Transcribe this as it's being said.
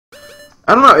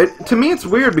I don't know. To me, it's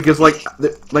weird because like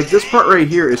this part right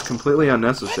here is completely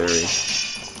unnecessary.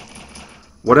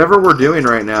 Whatever we're doing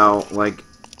right now, like,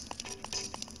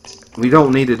 we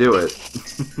don't need to do it.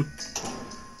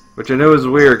 Which I know is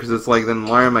weird because it's like, then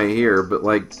why am I here? But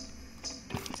like,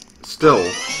 still.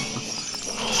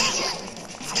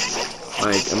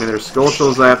 Like, I mean, there's skull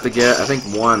shells I have to get. I think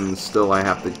one still I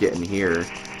have to get in here.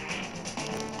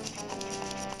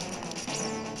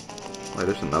 Wait,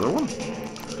 there's another one?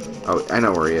 Oh, I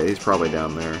know where he is. He's probably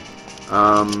down there.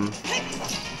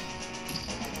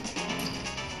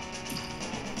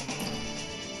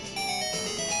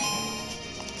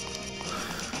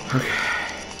 Okay.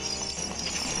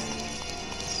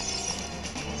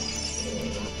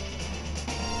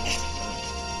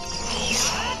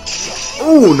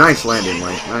 Ooh, nice landing,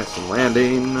 Link. Nice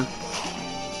landing.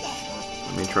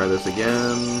 Let me try this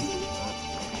again.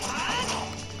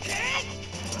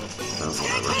 Oh,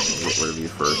 whatever. Get rid of you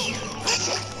first.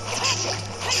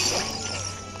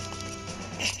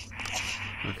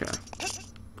 Okay.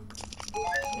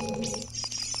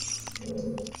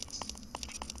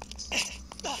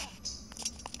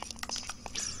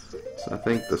 So I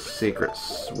think the secret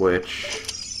switch...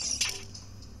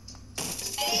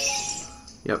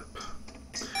 Yep.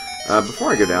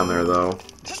 Before I go down there, though...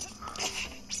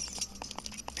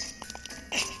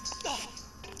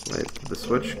 Wait, did the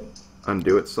switch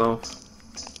undo itself?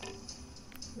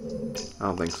 I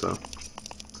don't think so.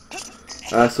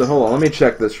 So hold on, let me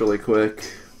check this really quick.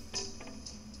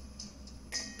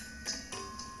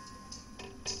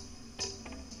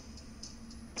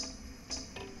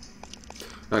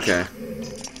 Okay.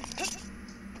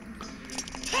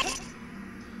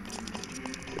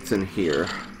 It's in here.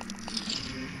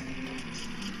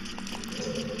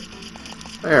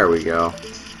 There we go.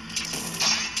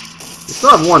 We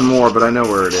still have one more, but I know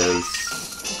where it is.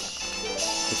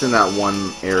 It's in that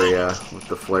one area with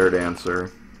the flare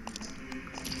dancer.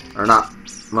 Or not,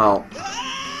 well...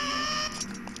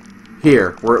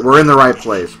 Here. We're in the right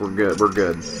place. We're good. We're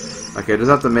good. Okay, just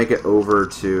have to make it over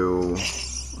to...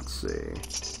 Let's see.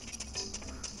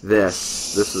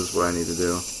 This is what I need to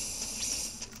do.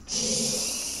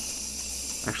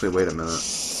 Actually, wait a minute.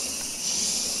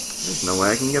 There's no way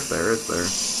I can get there, is there?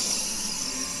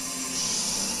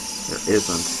 There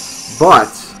isn't.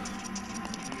 But...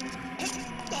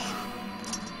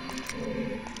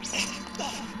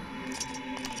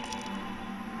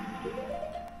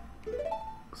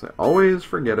 I always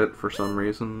forget it for some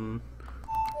reason.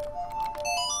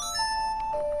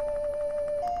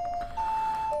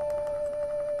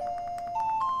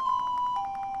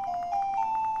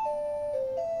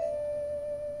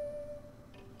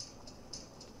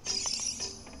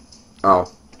 Oh,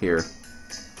 here.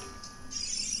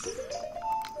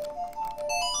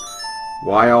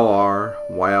 YLR,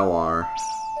 YLR.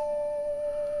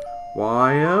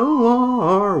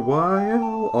 YLR,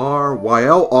 YLR,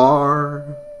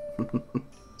 YLR.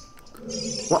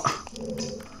 What?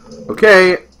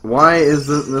 Okay, why is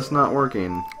this not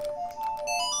working?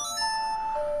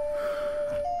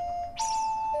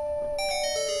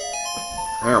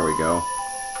 There we go.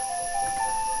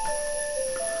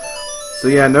 So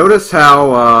yeah, notice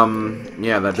how,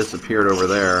 yeah, that disappeared over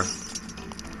there.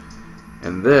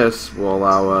 And this will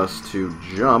allow us to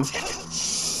jump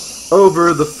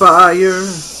over the fire.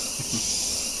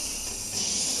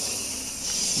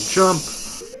 Jump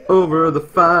over the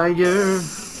fire.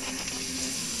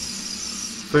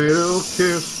 Fatal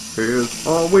kiss is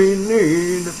all we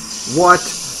need. What?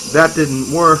 That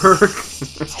didn't work.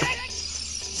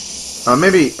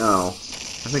 Maybe, oh.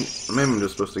 I think, maybe I'm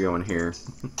just supposed to go in here.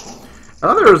 I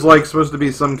thought there was, like, supposed to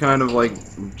be some kind of, like,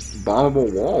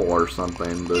 bombable wall or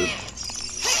something, but...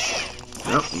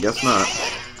 Nope, guess not.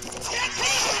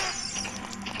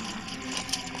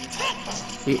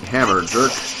 Eat hammer,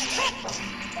 jerk.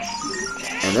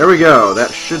 And there we go.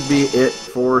 That should be it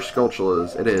for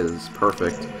Skulltulas. It is.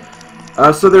 Perfect.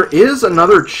 So there is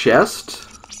another chest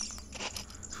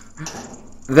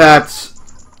that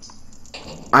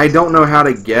I don't know how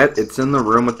to get. It's in the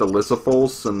room with the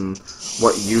Lysophols and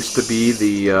what used to be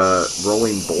the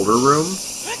rolling boulder room.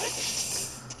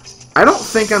 I don't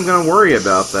think I'm going to worry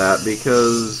about that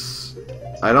because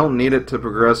I don't need it to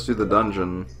progress through the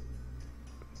dungeon.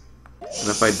 And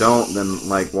if I don't, then,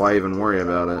 like, why even worry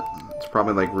about it? It's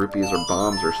probably like rupees or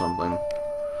bombs or something.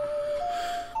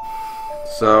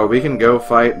 So we can go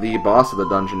fight the boss of the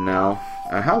dungeon now.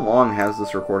 How long has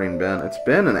this recording been? It's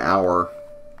been an hour.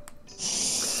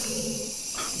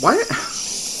 Why?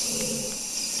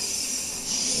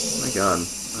 Oh my god.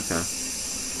 Okay.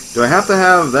 Do I have to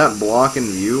have that block in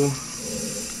view?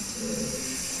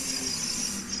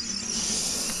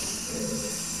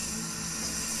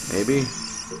 Maybe.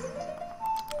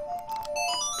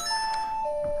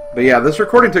 But yeah, this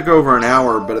recording took over an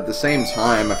hour, but at the same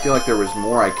time, I feel like there was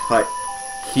more I cut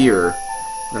here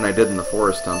than I did in the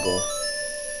Forest Temple.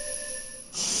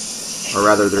 Or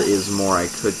rather, there is more I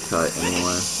could cut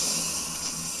anyway.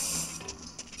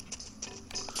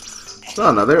 So I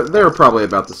don't know, they're probably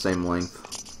about the same length.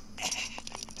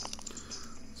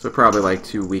 So probably like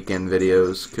 2 weekend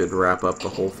videos could wrap up the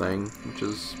whole thing, which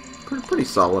is pretty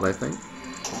solid, I think.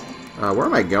 Where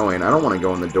am I going? I don't want to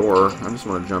go in the door. I just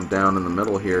want to jump down in the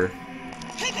middle here.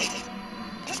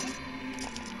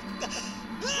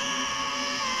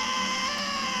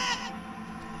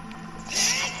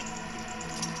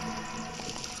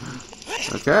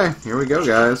 Okay, here we go,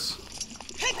 guys.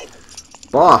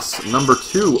 Boss number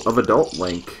 2 of Adult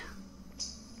Link.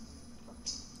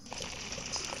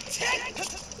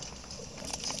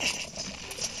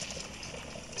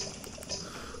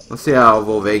 Let's see how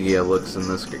Volvagia looks in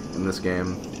this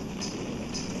game.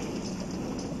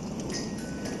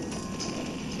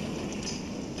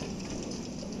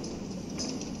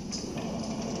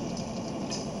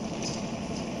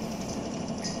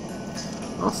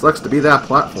 Well, sucks to be that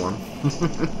platform.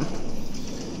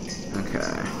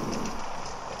 Okay.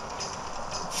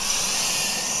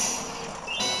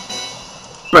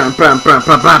 Bam, bam, bam,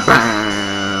 bam, bam,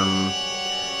 bam.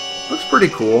 Looks pretty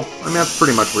cool. I mean, that's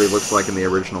pretty much what he looks like in the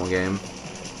original game.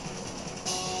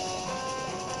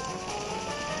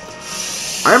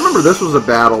 I remember this was a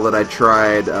battle that I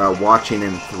tried watching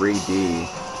in 3D.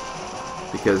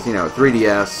 Because, you know,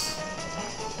 3DS,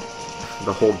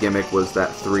 the whole gimmick was that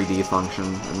 3D function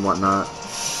and whatnot.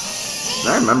 And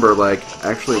I remember, like,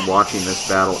 actually watching this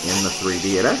battle in the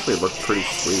 3D. It actually looked pretty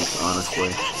sweet,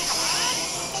 honestly.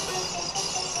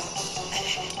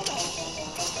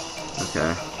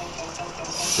 Okay.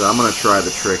 So I'm gonna try the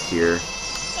trick here.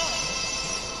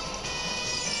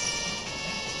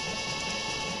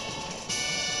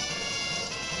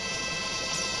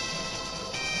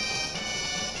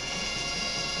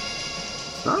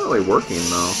 It's not really working,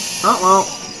 though. Oh, well.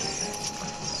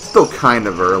 Still kind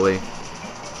of early.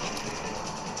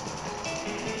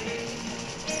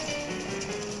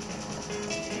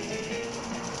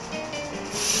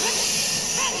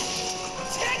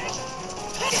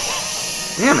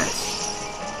 Damn it!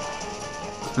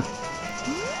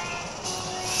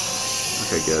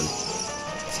 Okay, good.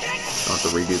 I'll have to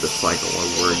redo the cycle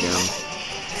over again.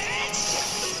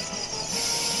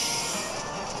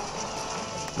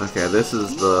 Okay, this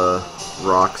is the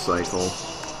rock cycle.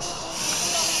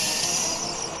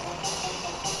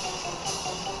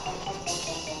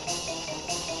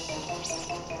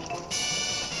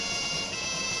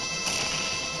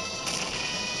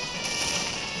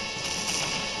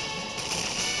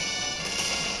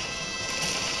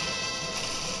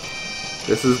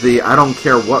 This is the I don't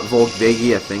care what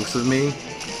Volvagia thinks of me.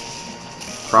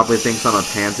 Probably thinks I'm a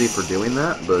pansy for doing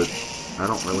that, but I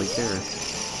don't really care.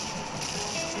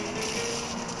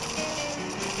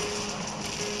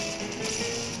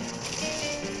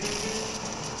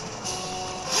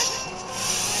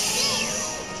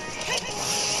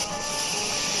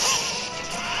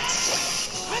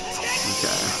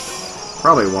 Okay.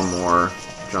 Probably one more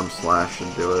jump slash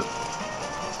should do it.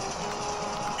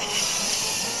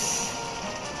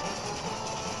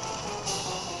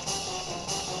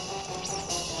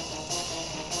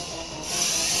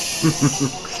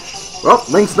 Well,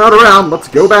 Link's not around. Let's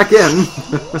go back in.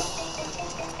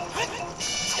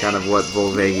 Kind of what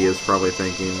Volvagia is probably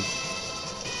thinking.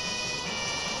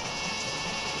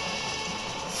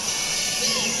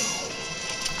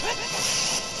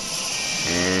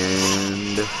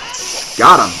 And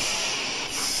got him.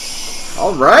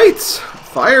 All right,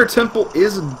 Fire Temple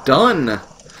is done.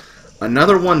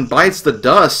 Another one bites the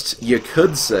dust, you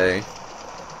could say.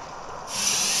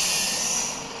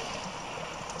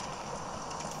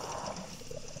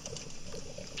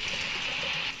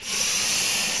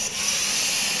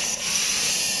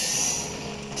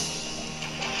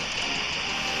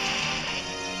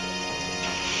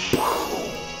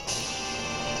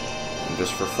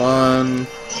 Just for fun.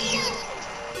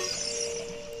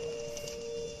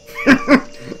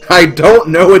 I don't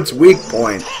know its weak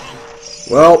point.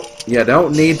 Well, you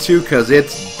don't need to because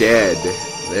it's dead.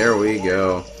 There we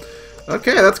go.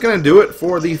 Okay, that's going to do it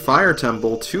for the Fire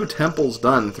Temple. 2 temples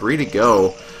done, 3 to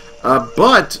go.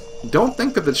 But don't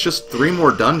think that it's just 3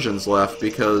 more dungeons left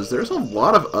because there's a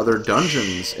lot of other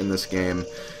dungeons in this game.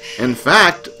 In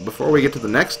fact, before we get to the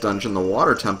next dungeon, the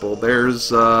Water Temple,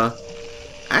 there's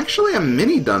actually a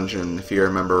mini dungeon, if you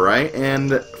remember right,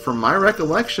 and from my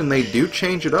recollection, they do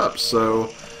change it up, so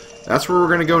that's where we're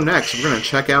going to go next. We're going to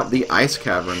check out the Ice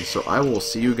Cavern, so I will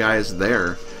see you guys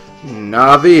there.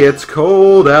 Navi, it's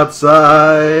cold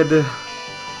outside.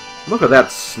 Look at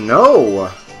that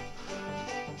snow.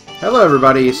 Hello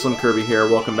everybody, Slim Kirby here.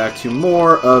 Welcome back to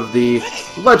more of the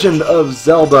Legend of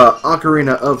Zelda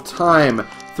Ocarina of Time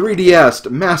 3DS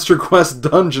Master Quest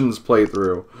Dungeons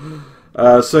playthrough.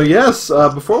 So yes,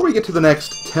 before we get to the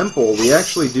next temple, we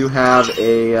actually do have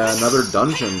another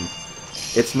dungeon.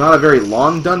 It's not a very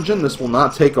long dungeon. This will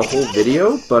not take a whole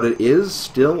video, but it is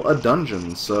still a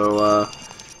dungeon. So,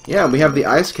 yeah, we have the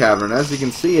Ice Cavern. As you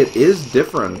can see, it is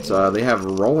different. They have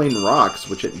rolling rocks,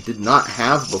 which it did not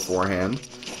have beforehand.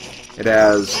 It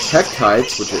has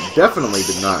Tektites, which it definitely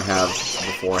did not have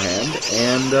beforehand.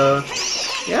 And,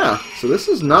 yeah, so this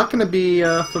is not going to be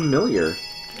familiar.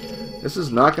 This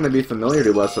is not going to be familiar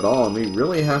to us at all, and we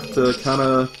really have to kind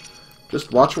of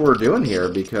just watch what we're doing here,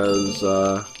 because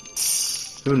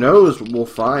who knows what we'll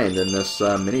find in this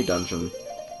mini-dungeon.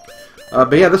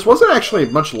 But yeah, this wasn't actually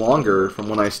much longer from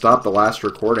when I stopped the last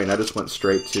recording. I just went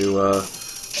straight to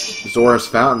Zora's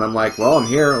Fountain. I'm like, well, I'm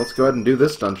here. Let's go ahead and do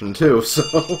this dungeon, too.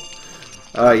 So,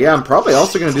 yeah, I'm probably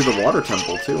also going to do the Water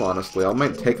Temple, too, honestly. I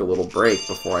might take a little break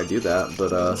before I do that.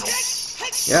 But,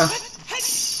 yeah.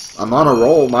 I'm on a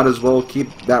roll. Might as well keep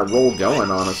that roll going,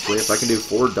 honestly. If I can do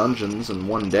 4 dungeons in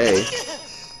one day,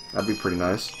 that'd be pretty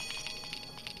nice.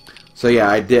 So yeah,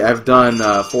 I've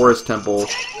done Forest Temple,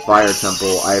 Fire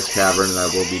Temple, Ice Cavern, and I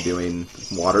will be doing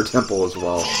Water Temple as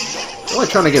well. I'm only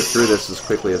trying to get through this as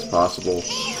quickly as possible.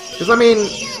 Because, I mean,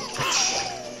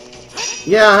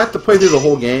 yeah, I have to play through the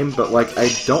whole game, but, like,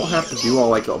 I don't have to do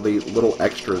all the little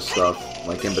extra stuff,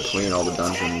 like, in between all the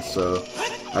dungeons, so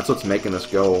that's what's making this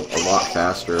go a lot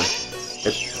faster.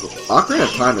 Ocarina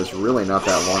of Time is really not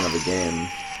that long of a game.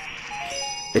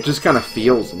 It just kind of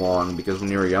feels long, because when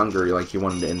you were younger, you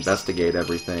wanted to investigate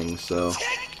everything, so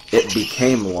it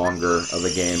became longer of a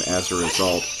game as a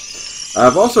result.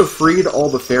 I've also freed all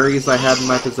the fairies I had in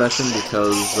my possession,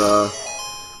 because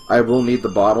I will need the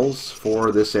bottles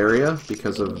for this area,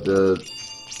 because of the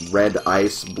red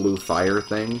ice, blue fire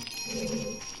thing.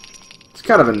 It's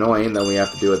kind of annoying that we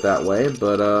have to do it that way,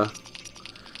 but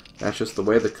that's just the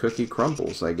way the cookie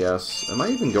crumbles, I guess. Am I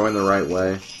even going the right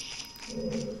way?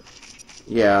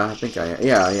 Yeah, I think I am.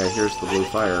 Yeah, here's the blue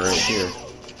fire right here.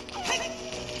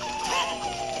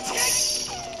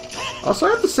 Also,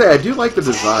 I have to say, I do like the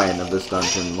design of this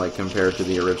dungeon, like, compared to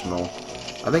the original.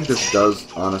 I think this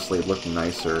does, honestly, look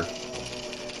nicer.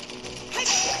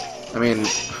 I mean,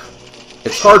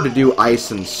 it's hard to do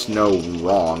ice and snow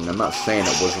wrong. I'm not saying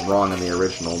it was wrong in the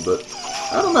original, but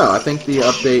I don't know. I think the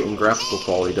update in graphical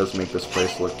quality does make this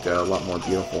place look a lot more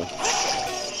beautiful.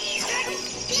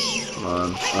 Come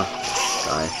on.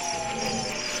 Die.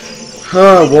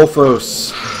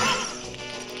 Wolfos.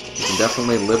 You can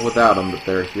definitely live without them, but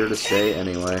they're here to stay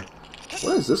anyway.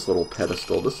 What is this little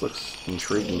pedestal? This looks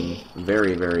intriguing.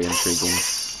 Very, very intriguing.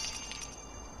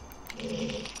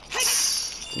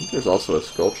 I think there's also a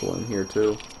sculpture in here,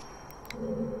 too.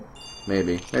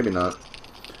 Maybe. Maybe not.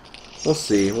 We'll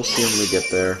see. We'll see when we get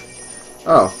there.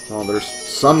 Oh, well, there's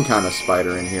some kind of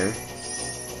spider in here.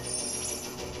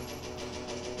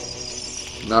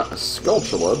 Not a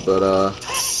sculptula, but a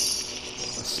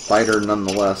spider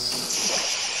nonetheless.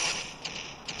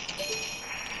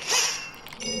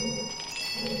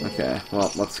 Okay,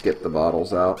 well, let's get the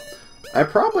bottles out. I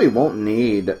probably won't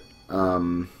need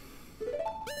my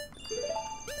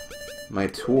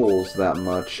tools that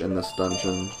much in this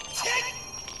dungeon.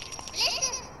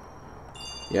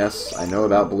 Yes, I know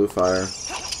about blue fire.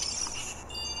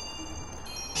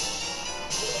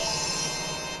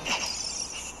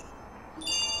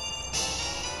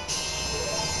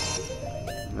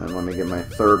 And let me get my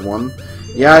 3rd one.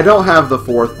 Yeah, I don't have the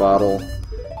 4th bottle.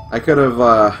 I could have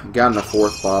gotten a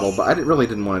 4th bottle, but I really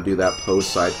didn't want to do that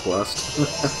post-side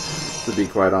quest, to be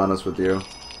quite honest with you.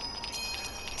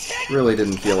 Really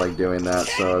didn't feel like doing that,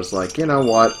 so I was like, you know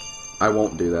what? I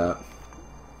won't do that.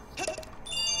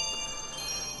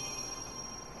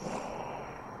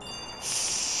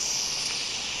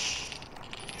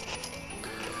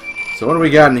 So what do we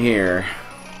got in here?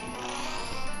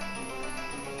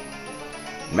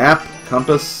 Map,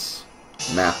 compass,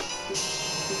 map.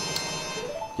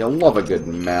 You love a good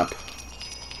map.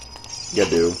 You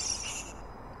do.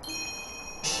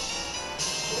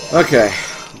 Okay.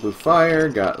 Blue fire,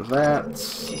 got that. Let's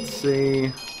see.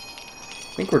 I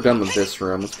think we're done with this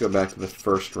room. Let's go back to the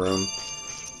first room.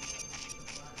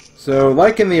 So,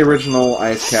 like in the original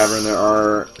Ice Cavern, there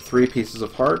are 3 pieces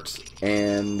of heart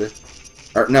and...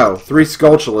 Or, no, 3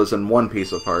 sculptulas and 1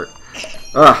 piece of heart.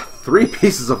 Ugh, 3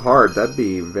 pieces of heart. That'd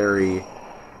be very...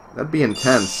 That'd be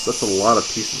intense. That's a lot of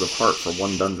pieces of heart for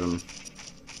one dungeon.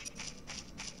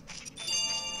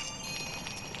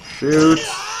 Shoot!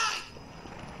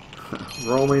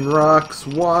 Rolling rocks,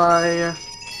 why?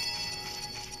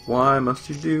 Why must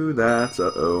you do that?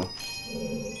 Uh-oh.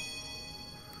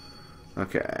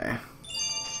 Okay.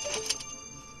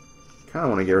 Kinda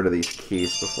want to get rid of these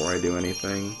keys before I do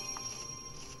anything.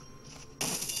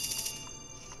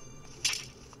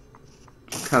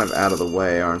 Kind of out of the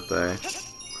way, aren't they?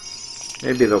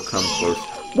 Maybe they'll come close.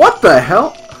 What the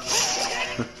hell?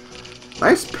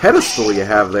 Nice pedestal you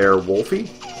have there, Wolfie.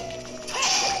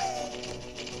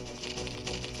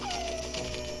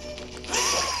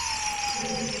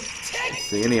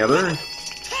 See any other?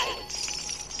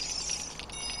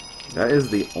 That is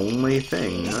the only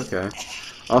thing. Okay.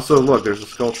 Also, look, there's a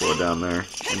sculpture down there.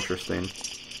 Interesting.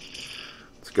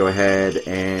 Let's go ahead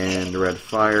and red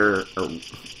fire, or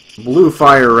blue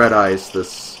fire, red ice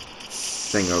this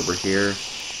thing over here.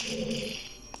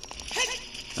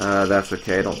 That's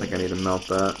okay. I don't think I need to melt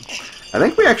that. I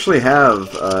think we actually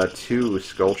have 2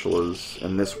 sculptures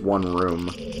in this one room.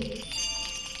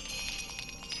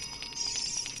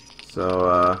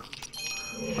 So,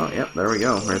 oh, yep, there we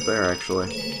go. Right there,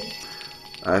 actually.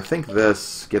 I think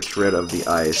this gets rid of the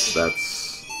ice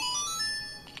that's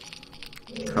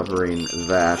covering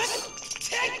that.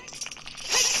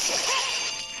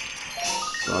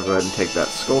 So I'll go ahead and take that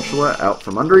sculpture out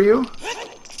from under you.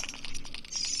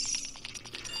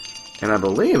 And I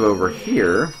believe over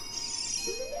here,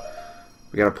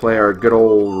 we gotta play our good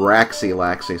old Raxy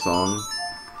Laxy song.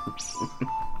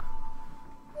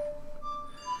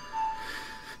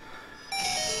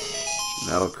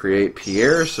 That'll create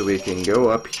Pierre so we can go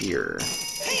up here.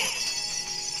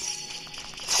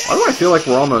 Why do I feel like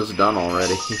we're almost done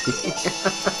already?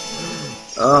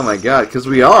 Oh my god, because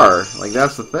we are. Like,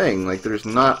 that's the thing. Like, there's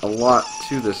not a lot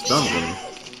to this dungeon.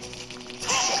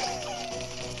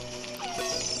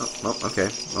 Oh, okay.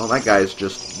 Well, that guy's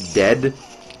just dead.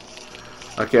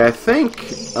 Okay, I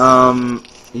think,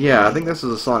 yeah, I think this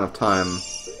is a Song of Time.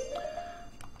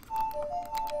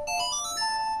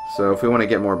 So if we want to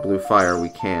get more blue fire, we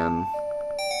can.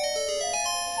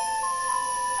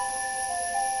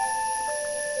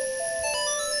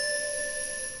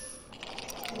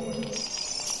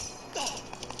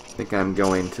 I think I'm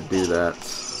going to do that.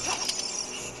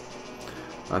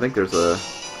 I think there's a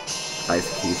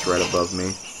ice piece right above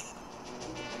me.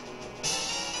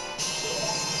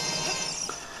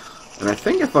 And I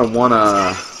think if I want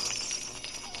to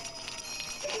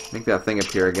make that thing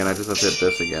appear again, I just have to hit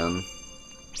this again.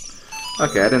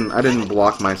 Okay, I didn't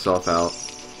block myself out.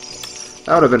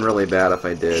 That would have been really bad if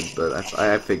I did, but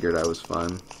I figured I was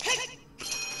fine.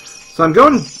 So I'm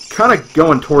kind of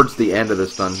going towards the end of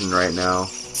this dungeon right now.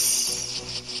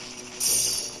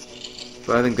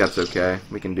 But I think that's okay.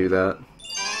 We can do that.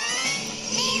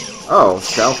 Oh,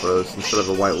 Stalfos instead of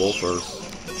the White Wolfos.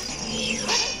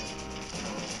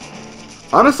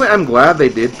 Honestly, I'm glad they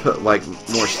did put, like,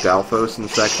 more Stalfos in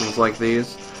sections like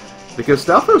these. Because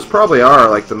Stalfos probably are,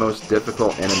 like, the most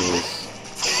difficult enemies.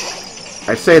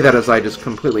 I say that as I just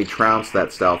completely trounced that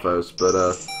Stalfos,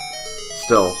 but,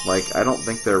 still, like, I don't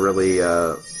think they're really,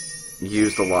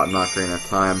 used a lot in Ocarina of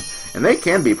Time. And they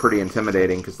can be pretty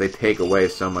intimidating, because they take away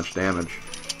so much damage.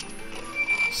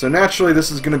 So naturally,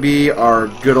 this is going to be our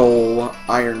good old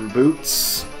iron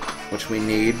boots, which we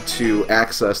need to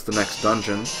access the next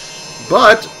dungeon.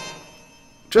 But,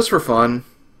 just for fun,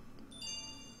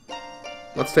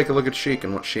 let's take a look at Sheik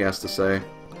and what she has to say.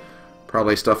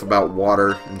 Probably stuff about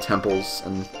water and temples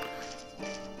and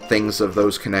things of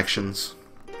those connections.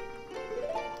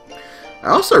 I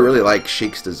also really like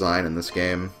Sheik's design in this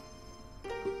game.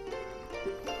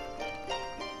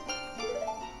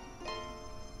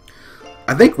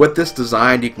 I think with this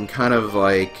design you can kind of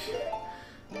like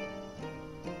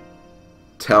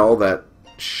tell that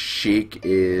Sheik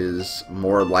is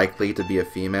more likely to be a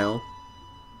female.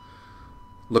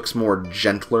 Looks more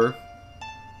gentler.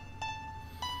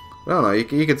 I don't know,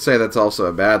 you could say that's also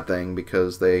a bad thing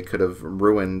because they could have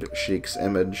ruined Sheik's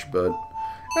image, but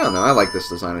I don't know, I like this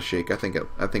design of Sheik. I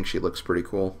think she looks pretty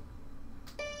cool.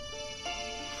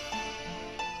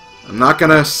 I'm not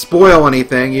gonna spoil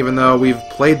anything, even though we've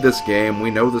played this game,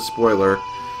 we know the spoiler,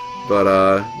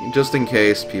 but just in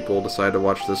case people decide to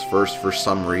watch this first for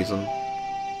some reason.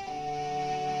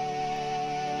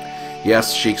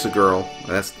 Yes, Sheik's a girl.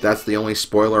 That's the only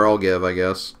spoiler I'll give, I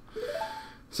guess.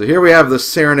 So here we have the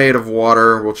Serenade of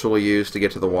Water, which we'll use to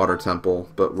get to the Water Temple,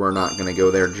 but we're not going to go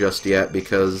there just yet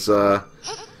because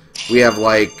we have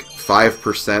like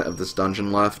 5% of this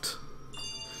dungeon left.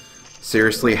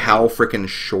 Seriously, how freaking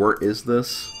short is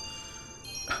this?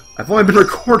 I've only been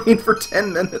recording for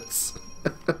 10 minutes.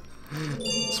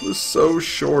 This was so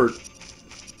short.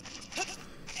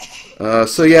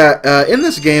 So yeah, in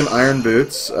this game, iron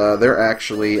boots, they're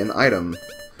actually an item.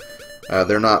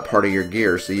 They're not part of your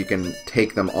gear, so you can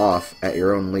take them off at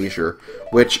your own leisure.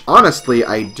 Which, honestly,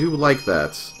 I do like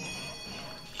that.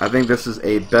 I think this is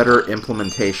a better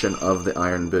implementation of the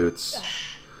iron boots.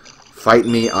 Fight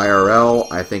Me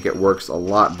IRL, I think it works a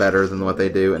lot better than what they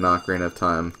do in Ocarina of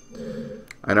Time.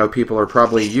 I know people are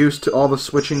probably used to all the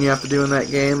switching you have to do in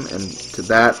that game, and to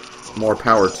that, more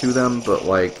power to them, but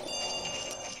like,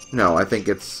 no, I think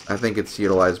it's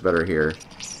utilized better here.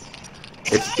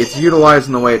 It's utilized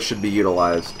in the way it should be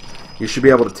utilized. You should be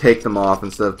able to take them off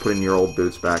instead of putting your old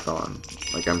boots back on.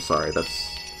 Like, I'm sorry,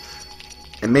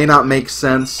 it may not make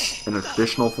sense in a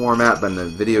traditional format, but in a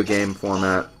video game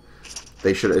format,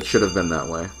 it should have been that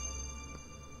way.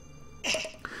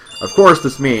 Of course,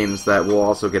 this means that we'll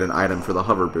also get an item for the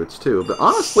hover boots too, but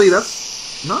honestly,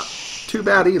 that's not too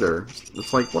bad either.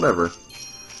 It's like, whatever.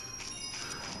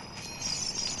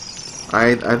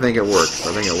 I think it works.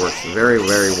 I think it works very,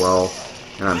 very well,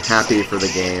 and I'm happy for the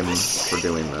game for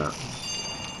doing that.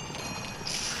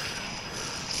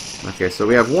 Okay, so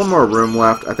we have one more room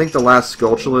left. I think the last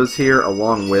Skulltula is here,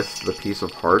 along with the Piece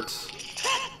of Heart.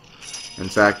 In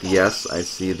fact, yes, I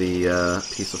see the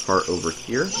Piece of Heart over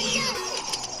here.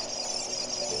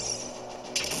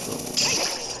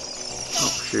 Oh,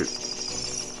 shoot.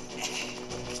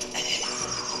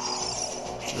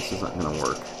 This isn't gonna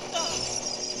work.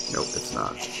 Nope, it's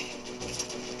not.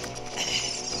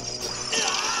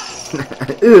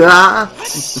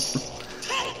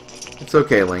 It's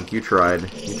okay, Link. You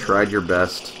tried. You tried your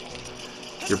best.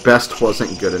 Your best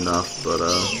wasn't good enough, but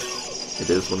it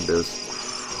is what it is.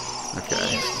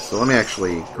 Okay, so let me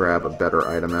actually grab a better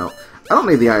item out. I don't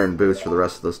need the iron boots for the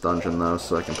rest of this dungeon, though,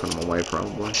 so I can put them away,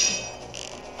 probably.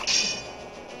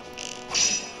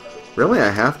 Really? I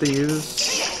have to use...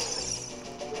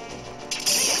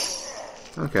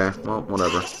 Okay, well,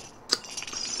 whatever.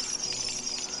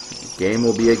 Game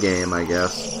will be a game, I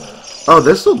guess. Oh,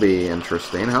 this will be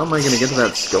interesting. How am I going to get to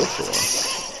that Skulltula?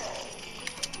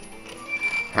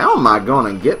 How am I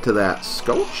going to get to that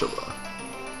Skulltula?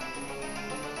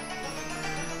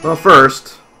 Well,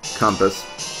 first, compass.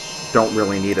 Don't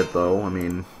really need it, though. I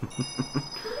mean...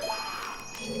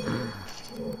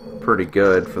 pretty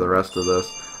good for the rest of this.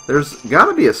 There's got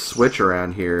to be a switch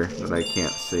around here that I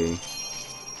can't see.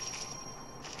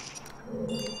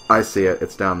 I see it.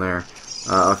 It's down there.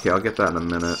 Okay, I'll get that in a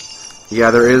minute.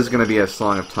 Yeah, there is going to be a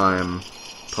Song of Time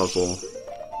puzzle.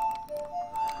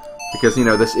 Because, you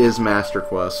know, this is Master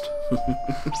Quest.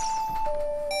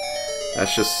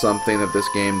 That's just something that this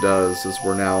game does, as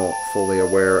we're now fully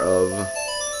aware of.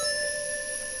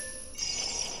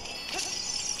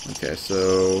 Okay,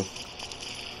 so...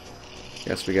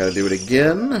 guess we gotta do it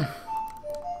again.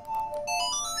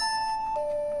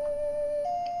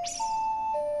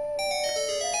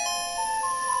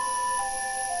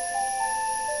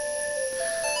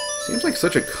 Seems like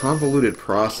such a convoluted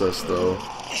process, though.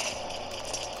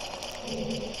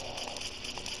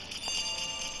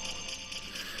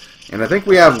 And I think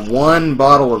we have one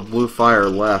bottle of blue fire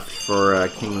left for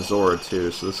King Zora,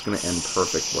 too, so this is going to end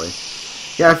perfectly.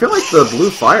 Yeah, I feel like the blue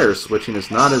fire switching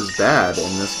is not as bad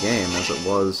in this game as it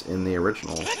was in the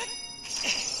original.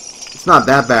 It's not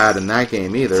that bad in that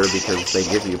game either, because they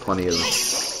give you plenty of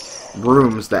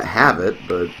rooms that have it,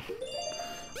 but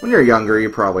when you're younger, you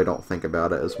probably don't think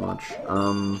about it as much.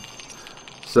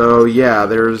 So yeah,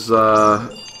 there's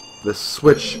this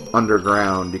switch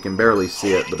underground. You can barely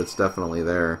see it, but it's definitely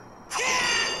there.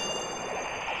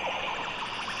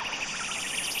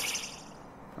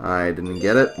 I didn't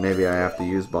get it. Maybe I have to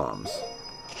use bombs.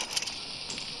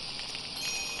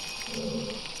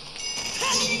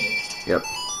 Yep.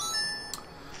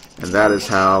 And that is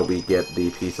how we get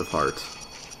the Piece of Heart.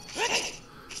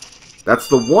 That's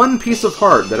the one Piece of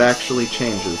Heart that actually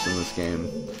changes in this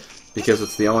game, because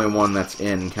it's the only one that's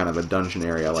in kind of a dungeon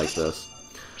area like this.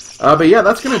 But yeah,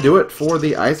 that's going to do it for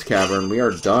the Ice Cavern. We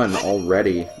are done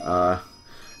already.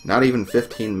 Not even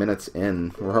 15 minutes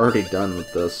in. We're already done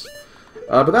with this.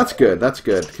 But that's good,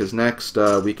 because next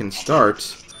we can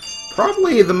start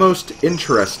probably the most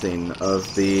interesting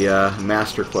of the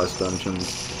Master Quest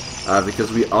dungeons,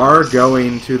 because we are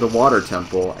going to the Water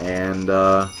Temple, and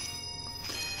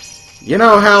you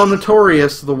know how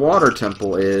notorious the Water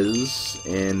Temple is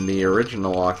in the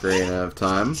original Ocarina of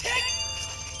Time.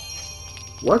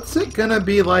 What's it gonna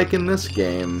be like in this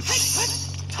game?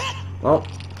 Well,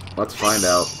 let's find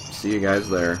out. See you guys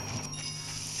there.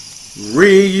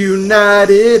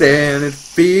 Reunited, and it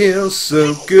feels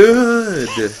so good.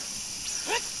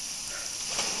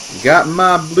 Got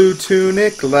my blue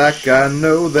tunic like I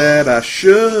know that I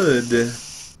should.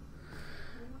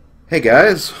 Hey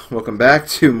guys, welcome back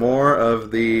to more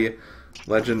of the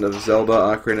Legend of Zelda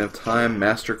Ocarina of Time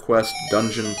Master Quest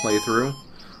Dungeon playthrough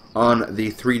on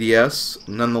the 3DS,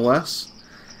 nonetheless.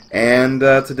 And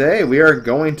today we are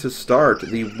going to start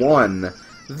the one,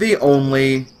 the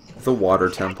only, the Water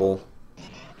Temple.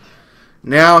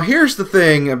 Now, here's the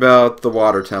thing about the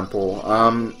Water Temple.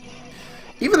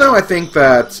 Even though I think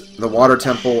that the Water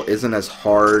Temple isn't as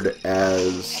hard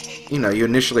as, you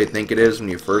initially think it is when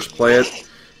you first play it,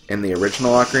 in the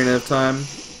original Ocarina of Time,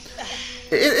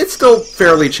 it's still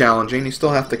fairly challenging. You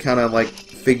still have to kind of, like,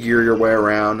 figure your way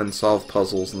around and solve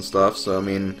puzzles and stuff, so, I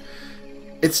mean,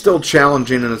 it's still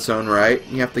challenging in its own right.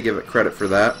 You have to give it credit for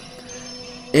that.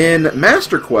 In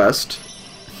Master Quest,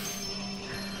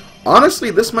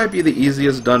 honestly, this might be the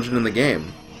easiest dungeon in the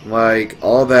game. Like,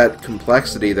 all that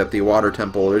complexity that the Water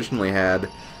Temple originally had,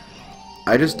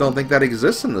 I just don't think that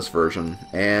exists in this version.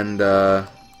 And,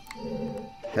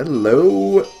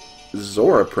 hello,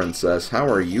 Zora Princess. How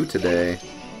are you today?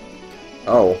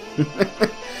 Oh.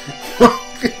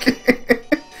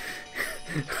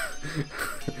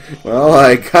 Well,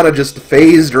 I kind of just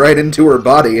phased right into her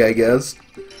body, I guess.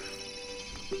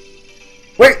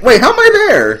 Wait, how am I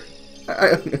there?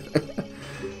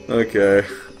 Okay.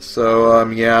 So,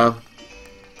 yeah.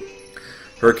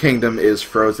 Her kingdom is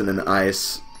frozen in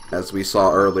ice, as we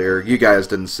saw earlier. You guys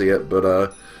didn't see it,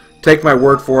 but, take my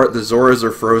word for it, the Zoras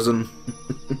are frozen.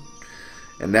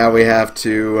 And now we have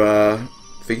to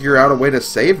figure out a way to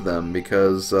save them,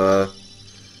 because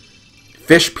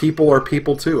fish people are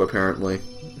people too, apparently.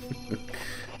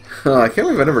 I can't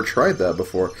believe I never tried that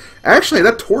before. Actually,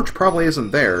 that torch probably isn't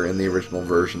there in the original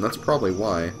version. That's probably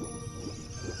why.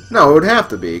 No, it would have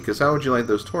to be, because how would you light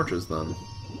those torches then?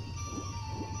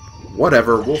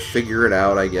 Whatever, we'll figure it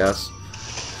out, I guess.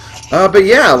 But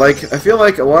yeah, like, I feel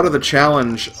like a lot of the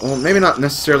challenge, well, maybe not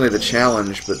necessarily the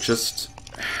challenge, but just,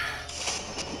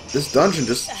 this dungeon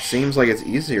just seems like it's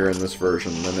easier in this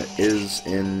version than it is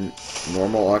in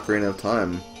normal Ocarina of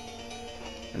Time.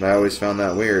 And I always found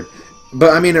that weird.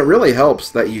 But, I mean, it really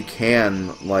helps that you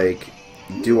can, like,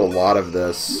 do a lot of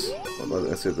this.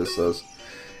 Let's see what this says.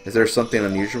 Is there something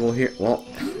unusual here? Well,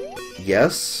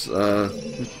 yes,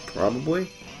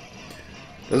 probably.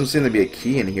 Doesn't seem to be a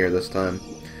key in here this time.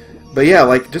 But yeah,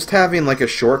 like, just having, like, a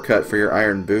shortcut for your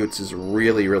iron boots is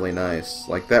really, really nice.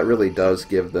 Like, that really does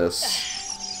give this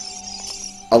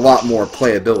a lot more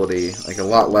playability, like, a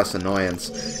lot less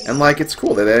annoyance. And, like, it's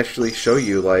cool that they actually show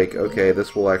you, like, okay,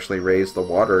 this will actually raise the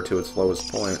water to its lowest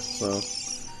point, so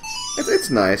it's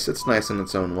nice. It's nice in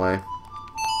its own way.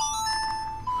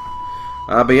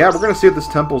 But yeah, we're gonna see what this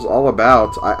temple's all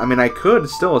about. I mean, I could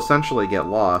still essentially get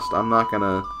lost. I'm not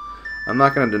gonna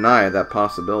deny that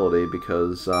possibility,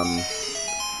 because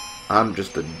I'm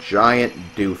just a giant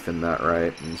doof in that,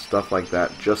 right? And stuff like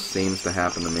that just seems to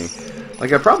happen to me.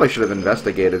 Like, I probably should have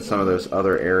investigated some of those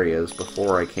other areas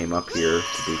before I came up here,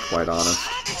 to be quite honest.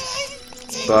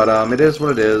 But it is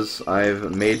what it is.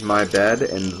 I've made my bed,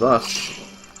 and thus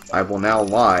I will now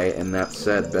lie in that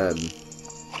said bed.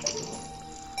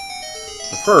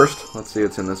 But first, let's see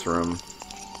what's in this room.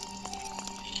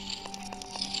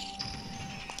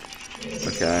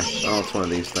 Okay. Oh, it's one of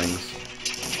these things.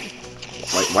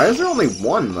 Like, why is there only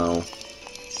one, though?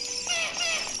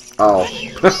 Oh.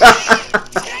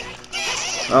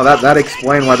 Oh, that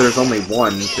explained why there's only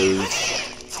one, because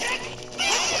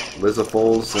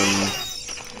Lizzafols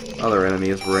and other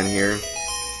enemies were in here.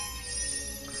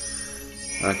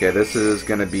 Okay, this is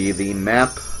gonna be the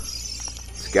map.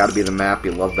 It's gotta be the map.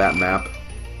 You love that map.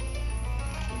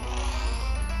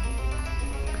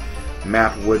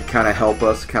 Map would kind of help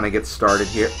us kind of get started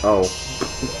here. Oh.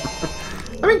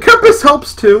 I mean, compass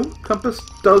helps too. Compass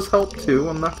does help too.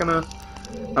 I'm not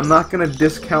gonna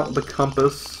discount the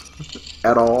compass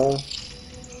at all.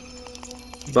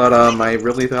 But I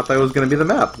really thought that was gonna be the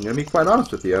map. I'm gonna be quite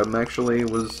honest with you. I actually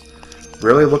was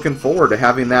really looking forward to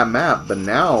having that map, but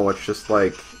now it's just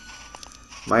like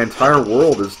my entire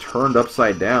world is turned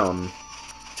upside down.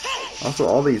 Also,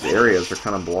 all these areas are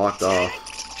kind of blocked off.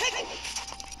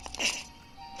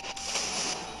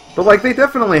 But, like, they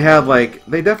definitely had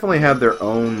their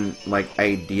own, like,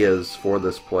 ideas for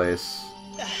this place.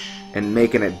 And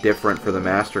making it different for the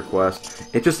Master Quest.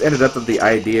 It just ended up that the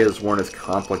ideas weren't as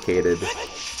complicated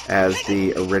as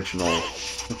the original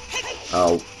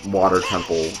Water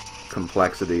Temple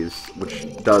complexities.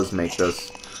 Which does make this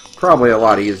probably a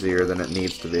lot easier than it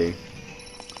needs to be.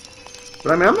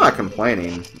 But, I mean, I'm not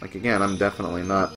complaining. Like, again, I'm definitely not